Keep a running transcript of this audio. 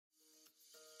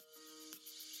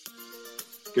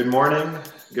Good morning,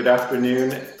 good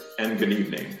afternoon, and good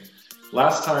evening.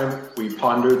 Last time we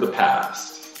pondered the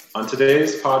past. On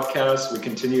today's podcast, we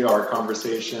continue our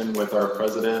conversation with our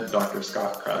president, Dr.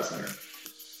 Scott Krasner.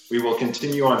 We will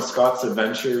continue on Scott's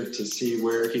adventure to see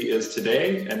where he is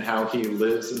today and how he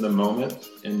lives in the moment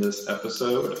in this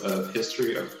episode of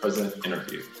History of President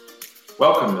Interview.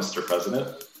 Welcome, Mr.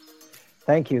 President.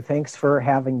 Thank you. Thanks for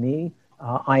having me.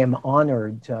 I am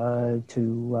honored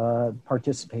to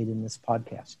participate in this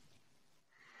podcast.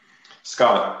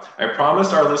 Scott, I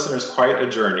promised our listeners quite a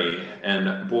journey,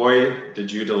 and boy,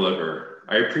 did you deliver.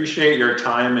 I appreciate your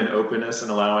time and openness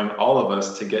in allowing all of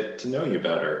us to get to know you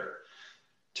better.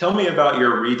 Tell me about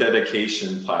your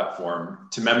rededication platform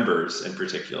to members in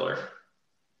particular.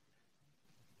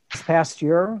 This past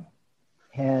year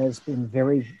has been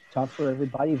very tough for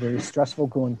everybody, very stressful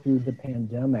going through the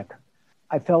pandemic.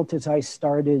 I felt as I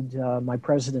started my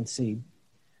presidency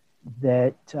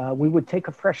that we would take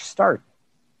a fresh start.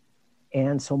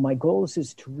 And so my goal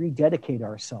is to rededicate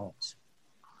ourselves.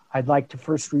 I'd like to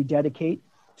first rededicate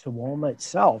to WOMA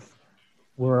itself.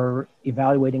 We're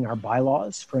evaluating our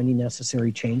bylaws for any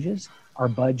necessary changes, our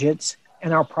budgets,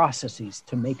 and our processes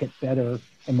to make it better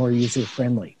and more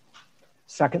user-friendly.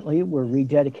 Secondly, we're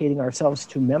rededicating ourselves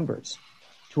to members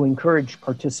to encourage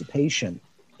participation,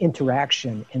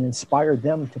 interaction, and inspire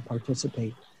them to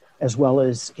participate, as well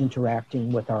as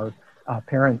interacting with our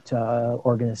parent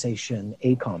organization,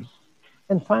 ACOM.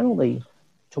 And finally,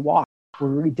 to walk.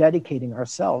 We're rededicating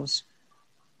ourselves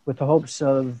with the hopes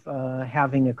of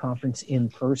having a conference in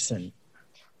person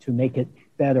to make it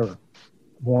better,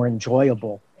 more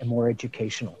enjoyable, and more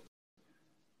educational.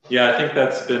 Yeah, I think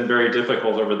that's been very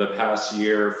difficult over the past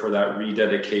year for that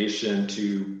rededication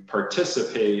to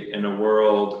participate in a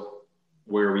world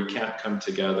where we can't come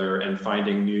together, and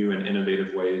finding new and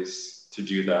innovative ways to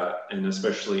do that, and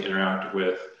especially interact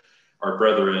with our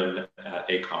brethren at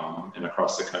ACOM and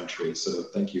across the country. So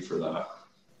thank you for that.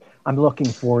 I'm looking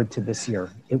forward to this year.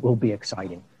 It will be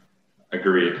exciting.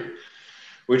 Agreed.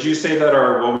 Would you say that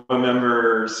our WOMA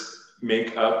members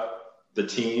make up the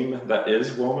team that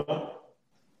is WOMA?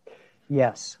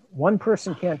 Yes. One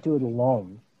person can't do it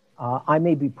alone. I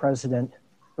may be president,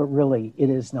 but really it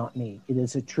is not me. It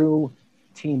is a true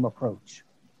team approach.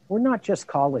 We're not just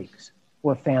colleagues,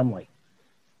 we're family.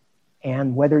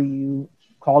 And whether you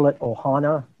call it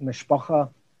Ohana, Mishpacha,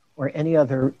 or any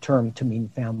other term to mean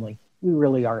family, we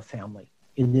really are a family.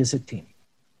 It is a team.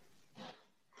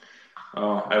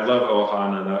 Oh, I love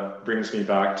Ohana. That brings me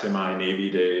back to my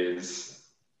Navy days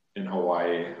in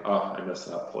Hawaii. Oh, I miss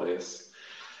that place.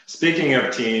 Speaking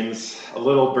of teams, a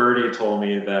little birdie told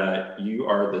me that you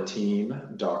are the team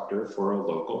doctor for a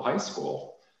local high school.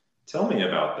 Tell me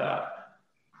about that.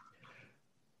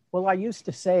 Well, I used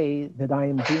to say that I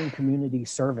am doing community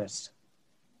service,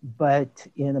 but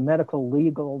in a medical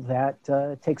legal, that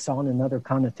takes on another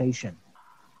connotation.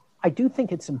 I do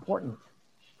think it's important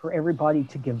for everybody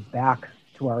to give back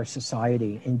to our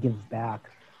society and give back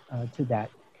to that,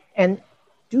 and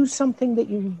do something that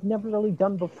you've never really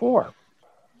done before.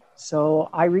 So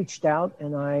I reached out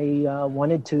and I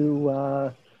wanted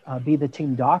to be the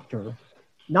team doctor,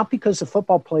 not because the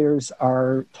football players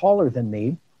are taller than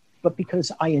me, but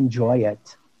because I enjoy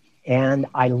it and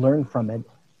I learn from it.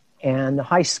 And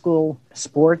high school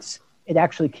sports, it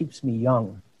actually keeps me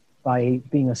young by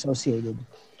being associated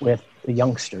with the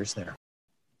youngsters there.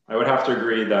 I would have to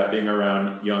agree that being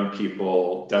around young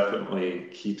people definitely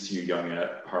keeps you young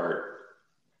at heart.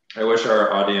 I wish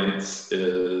our audience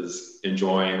is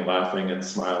enjoying, laughing, and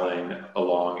smiling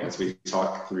along as we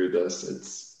talk through this.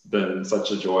 It's been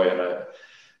such a joy, and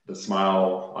the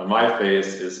smile on my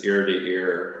face is ear to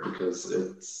ear because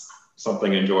it's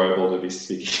something enjoyable to be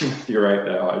speaking with you right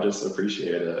now. I just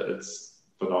appreciate it. It's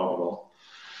phenomenal.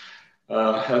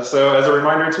 So as a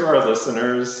reminder to our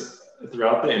listeners,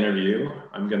 throughout the interview,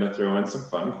 I'm going to throw in some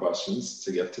fun questions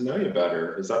to get to know you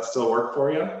better. Does that still work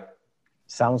for you?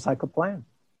 Sounds like a plan.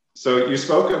 So you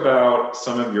spoke about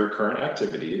some of your current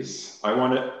activities. I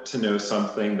wanted to know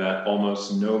something that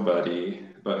almost nobody,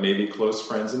 but maybe close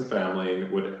friends and family,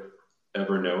 would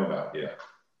ever know about you.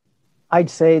 I'd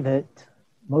say that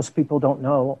most people don't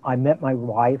know I met my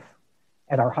wife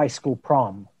at our high school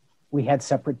prom. We had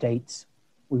separate dates.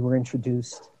 We were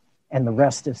introduced, and the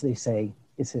rest, as they say,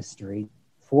 is history.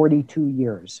 42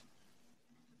 years.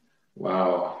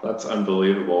 Wow, that's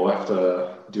unbelievable. We'll have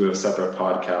to do a separate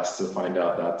podcast to find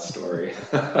out that story.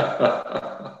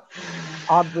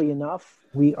 Oddly enough,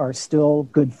 we are still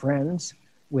good friends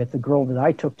with the girl that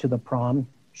I took to the prom.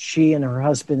 She and her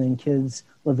husband and kids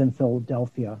live in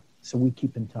Philadelphia, so we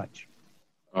keep in touch.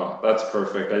 Oh, that's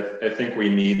perfect. I think we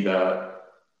need that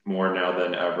more now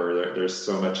than ever. There's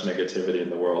so much negativity in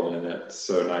the world, and it's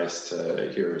so nice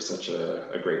to hear such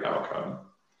a great outcome.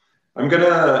 I'm going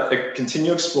to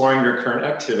continue exploring your current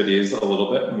activities a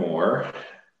little bit more.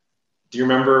 Do you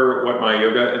remember what my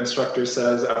yoga instructor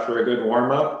says after a good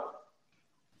warm-up?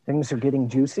 Things are getting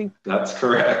juicy? That's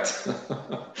correct.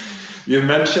 You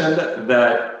mentioned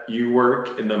that you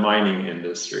work in the mining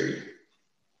industry.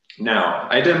 Now,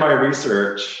 I did my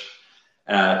research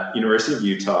at University of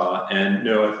Utah and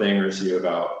know a thing or two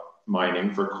about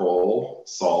mining for coal,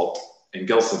 salt, and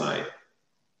gilsonite.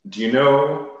 Do you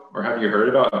know or have you heard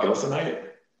about gilsonite?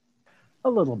 A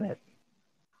little bit.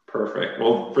 Perfect.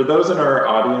 Well, for those in our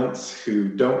audience who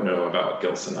don't know about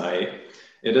gilsonite,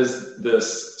 it is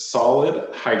this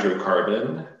solid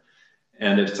hydrocarbon,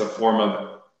 and it's a form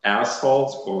of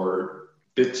asphalt or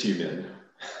bitumen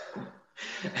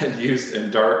and used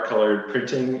in dark colored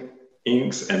printing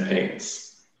inks and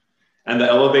paints. And the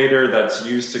elevator that's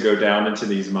used to go down into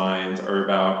these mines are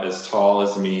about as tall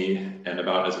as me and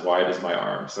about as wide as my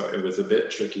arm. So it was a bit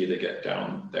tricky to get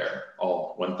down there,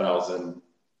 all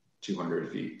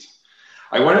 1,200 feet.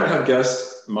 I wouldn't have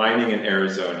guessed mining in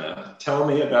Arizona. Tell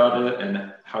me about it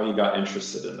and how you got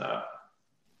interested in that.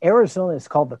 Arizona is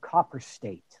called the Copper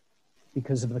State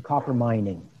because of the copper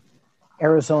mining.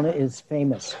 Arizona is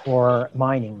famous for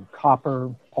mining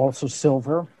copper, also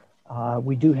silver.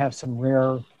 We do have some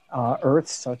rare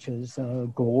earths such as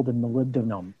gold and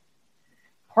molybdenum.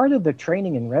 Part of the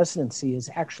training and residency is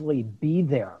actually be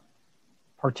there,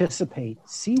 participate,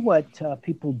 see what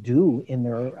people do in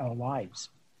their lives.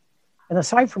 And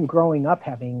aside from growing up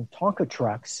having Tonka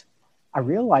trucks, I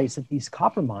realized that these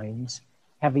copper mines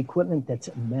have equipment that's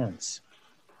immense.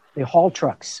 They haul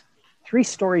trucks, 3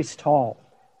 stories tall.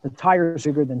 The tires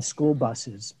bigger than school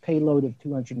buses, payload of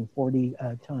 240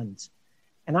 tons.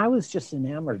 And I was just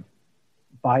enamored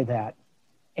by that.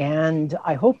 And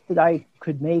I hoped that I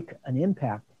could make an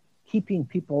impact, keeping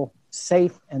people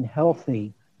safe and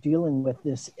healthy, dealing with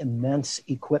this immense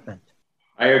equipment.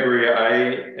 I agree. I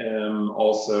am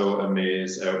also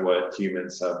amazed at what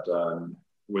humans have done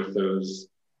with those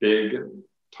big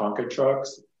Tonka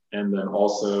trucks. And then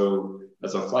also,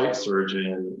 as a flight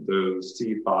surgeon, those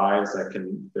C5s that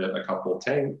can fit a couple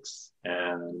tanks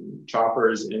and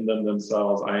choppers in them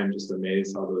themselves. I am just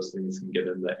amazed how those things can get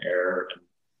in the air and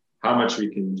how much we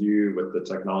can do with the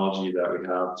technology that we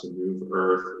have to move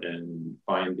Earth and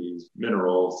find these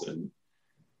minerals and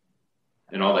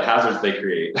all the hazards they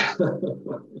create.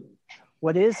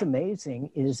 What is amazing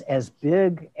is, as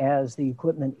big as the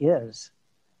equipment is,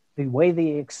 the way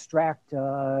they extract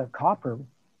copper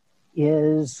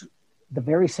is the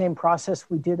very same process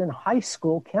we did in high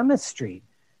school chemistry.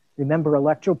 Remember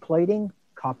electroplating,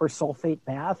 copper sulfate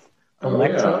bath,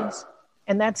 electrodes? Yeah.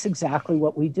 And that's exactly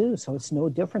what we do. So it's no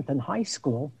different than high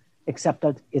school, except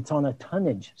that it's on a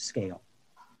tonnage scale.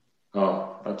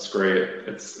 Oh, that's great.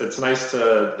 It's nice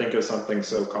to think of something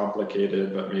so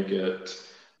complicated, but make it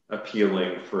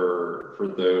appealing for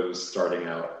those starting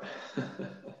out.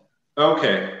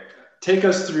 Okay. Take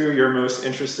us through your most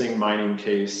interesting mining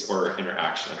case or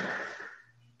interaction.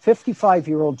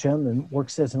 55-year-old gentleman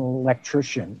works as an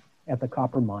electrician at the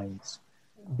copper mines.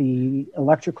 The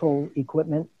electrical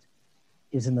equipment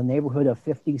is in the neighborhood of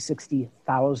 50,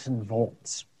 60,000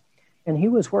 volts. And he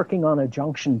was working on a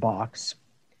junction box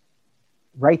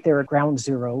right there at ground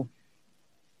zero.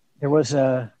 There was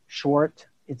a short,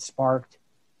 it sparked,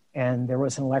 and there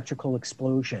was an electrical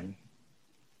explosion.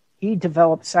 He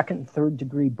developed second and third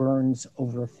degree burns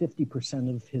over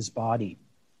 50% of his body,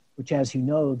 which, as you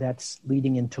know, that's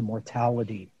leading into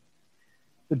mortality.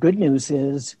 The good news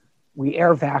is we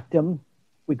air vacuumed him.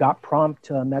 We got prompt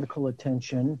medical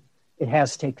attention. It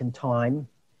has taken time.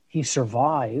 He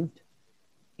survived.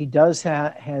 He has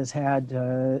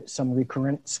had some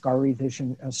recurrent scar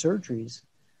revision surgeries,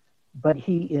 but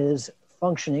he is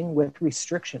functioning with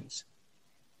restrictions.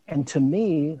 And to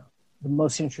me, the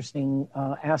most interesting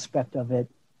aspect of it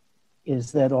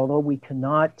is that although we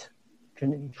cannot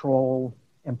control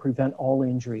and prevent all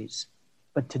injuries,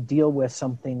 but to deal with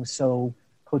something so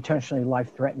potentially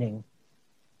life-threatening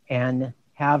and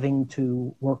having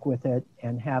to work with it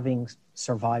and having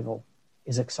survival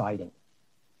is exciting.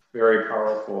 Very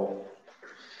powerful.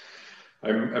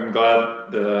 I'm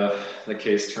glad the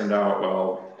case turned out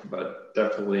well, but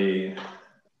definitely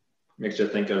makes you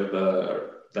think of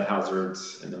the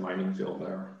hazards in the mining field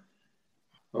there.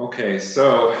 Okay,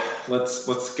 so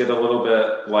let's get a little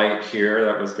bit light here.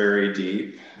 That was very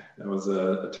deep. That was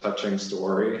a touching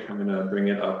story. I'm going to bring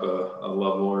it up a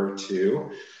level or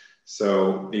two.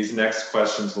 So these next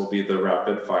questions will be the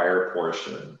rapid fire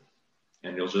portion,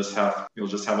 and you'll just have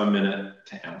a minute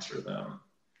to answer them.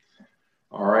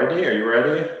 All righty, are you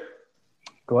ready?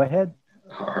 Go ahead.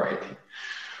 All righty.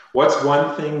 What's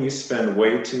one thing you spend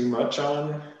way too much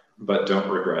on, but don't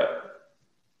regret?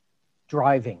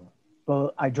 Driving.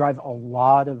 Well, I drive a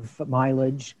lot of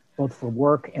mileage, both for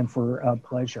work and for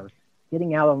pleasure.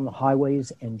 Getting out on the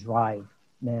highways and drive,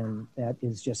 man, that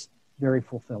is just very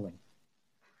fulfilling.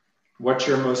 What's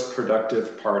your most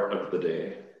productive part of the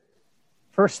day?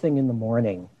 First thing in the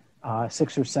morning,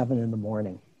 6 or 7 in the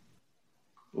morning.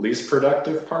 Least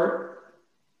productive part?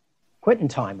 Quitting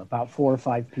time, about 4 or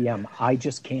 5 p.m. I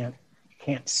just can't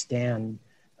stand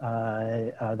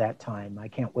that time. I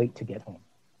can't wait to get home.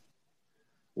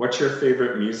 What's your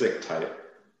favorite music type?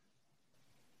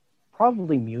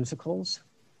 Probably musicals.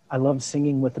 I love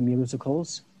singing with the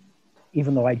musicals.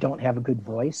 Even though I don't have a good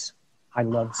voice, I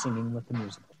love singing with the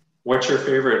musicals. What's your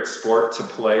favorite sport to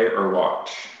play or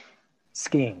watch?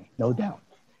 Skiing, no doubt.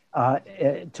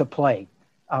 To play.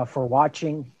 For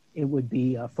watching, it would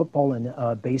be football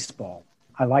and baseball.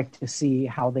 I like to see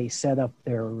how they set up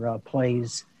their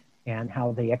plays and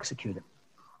how they execute it.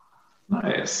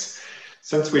 Nice.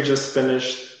 Since we just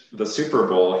finished the Super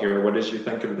Bowl here, what did you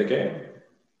think of the game?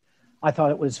 I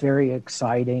thought it was very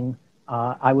exciting.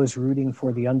 I was rooting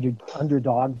for the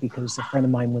underdog because a friend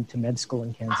of mine went to med school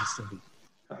in Kansas City.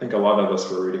 I think a lot of us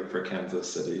were rooting for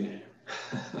Kansas City.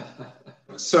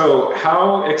 So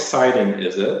how exciting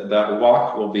is it that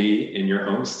WALK will be in your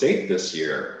home state this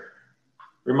year?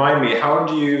 Remind me, how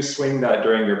do you swing that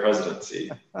during your presidency?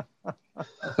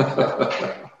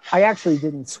 I actually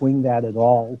didn't swing that at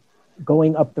all.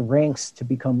 Going up the ranks to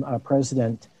become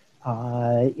president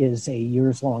is a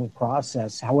years-long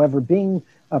process. However, being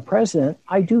a president,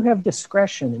 I do have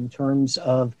discretion in terms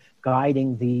of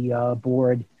guiding the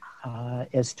board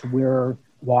as to where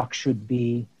WALK should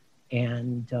be.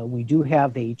 And we do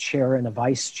have a chair and a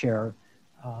vice chair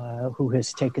who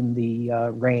has taken the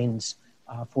reins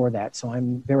for that. So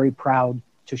I'm very proud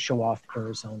to show off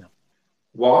Arizona.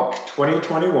 WALK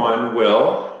 2021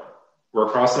 we're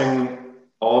crossing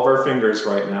all of our fingers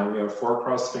right now. We have 4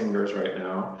 crossed fingers right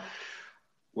now.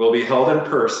 Will be held in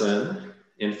person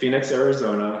in Phoenix,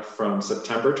 Arizona from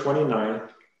September 29th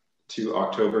to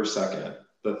October 2nd.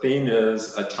 The theme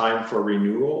is a time for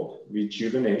renewal,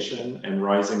 rejuvenation, and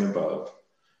rising above.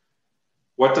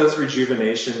 What does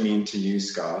rejuvenation mean to you,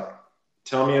 Scott?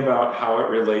 Tell me about how it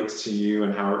relates to you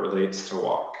and how it relates to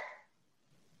WALK.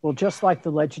 Well, just like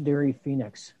the legendary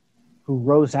Phoenix, who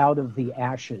rose out of the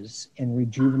ashes and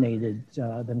rejuvenated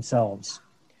themselves,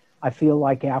 I feel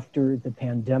like after the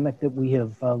pandemic that we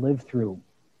have lived through,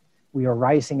 we are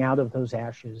rising out of those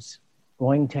ashes,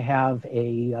 going to have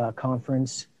a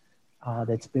conference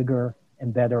that's bigger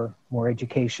and better, more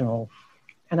educational.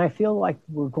 And I feel like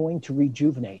we're going to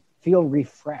rejuvenate, feel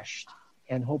refreshed,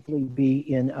 and hopefully be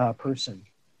in person.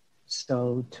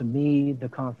 So to me, the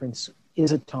conference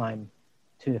is a time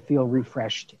to feel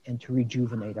refreshed and to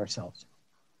rejuvenate ourselves.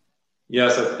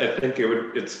 Yes, I think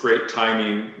it's great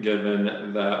timing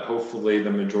given that hopefully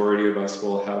the majority of us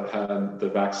will have had the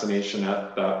vaccination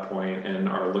at that point and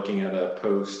are looking at a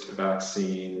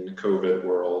post-vaccine COVID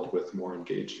world with more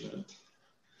engagement.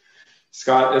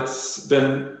 Scott, it's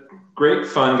been great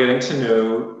fun getting to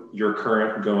know your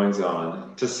current goings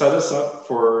on. To set us up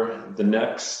for the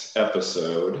next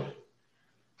episode,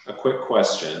 a quick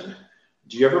question.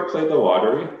 Do you ever play the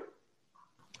lottery?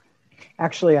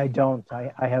 Actually, I don't.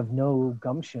 I have no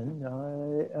gumption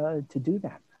to do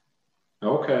that.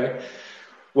 Okay.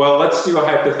 Well, let's do a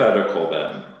hypothetical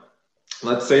then.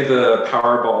 Let's say the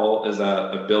Powerball is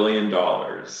at $1 billion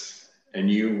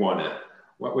and you won it.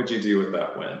 What would you do with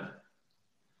that win?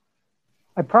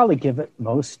 I'd probably give it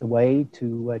most away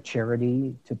to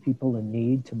charity, to people in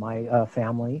need, to my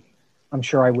family. I'm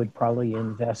sure I would probably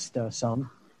invest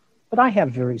some. But I have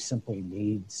very simple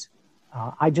needs.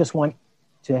 I just want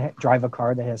to drive a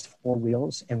car that has 4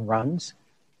 wheels and runs.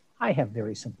 I have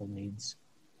very simple needs.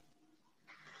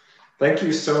 Thank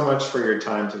you so much for your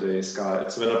time today, Scott.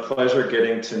 It's been a pleasure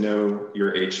getting to know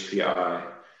your HPI.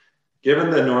 Given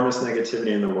the enormous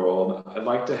negativity in the world, I'd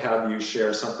like to have you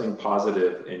share something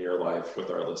positive in your life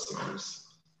with our listeners.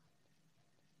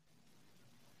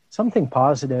 Something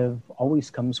positive always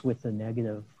comes with the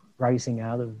negative, rising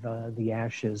out of the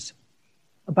ashes.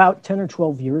 About 10 or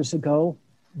 12 years ago,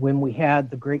 when we had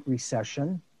the Great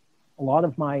Recession, a lot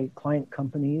of my client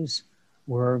companies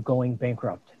were going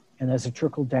bankrupt. And as it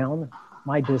trickled down,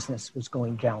 my business was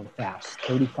going down fast.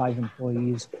 35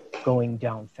 employees going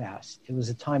down fast. It was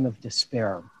a time of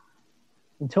despair.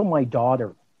 Until my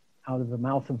daughter, out of the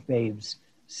mouth of babes,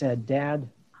 said, "Dad,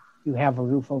 you have a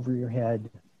roof over your head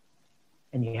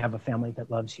and you have a family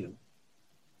that loves you."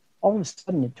 All of a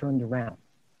sudden it turned around.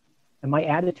 and my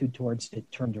attitude towards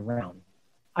it turned around.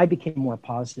 I became more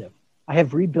positive. I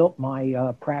have rebuilt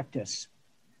my practice,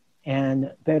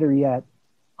 and better yet,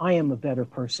 I am a better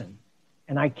person,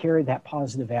 and I carry that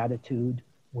positive attitude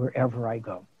wherever I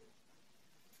go.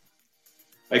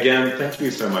 Again, thank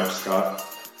you so much, Scott.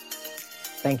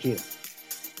 Thank you.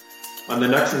 On the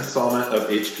next installment of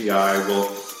HPI,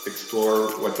 we'll explore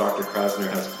what Dr. Krasner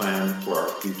has planned for our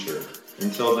future.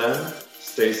 Until then,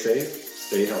 stay safe,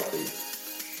 stay healthy.